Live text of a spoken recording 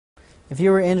If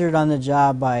you were injured on the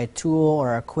job by a tool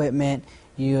or equipment,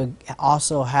 you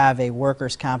also have a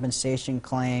workers' compensation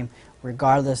claim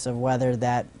regardless of whether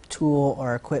that tool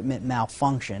or equipment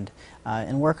malfunctioned.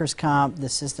 In workers' comp, the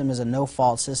system is a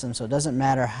no-fault system, so it doesn't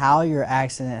matter how your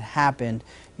accident happened,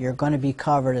 you're going to be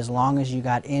covered as long as you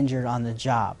got injured on the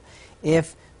job.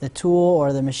 If the tool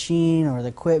or the machine or the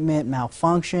equipment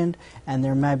malfunctioned and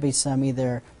there might be some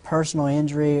either personal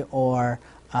injury or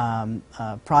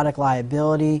product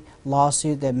liability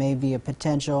lawsuit that may be a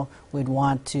potential, we'd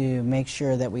want to make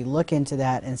sure that we look into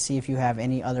that and see if you have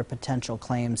any other potential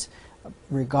claims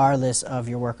regardless of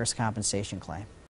your workers' compensation claim.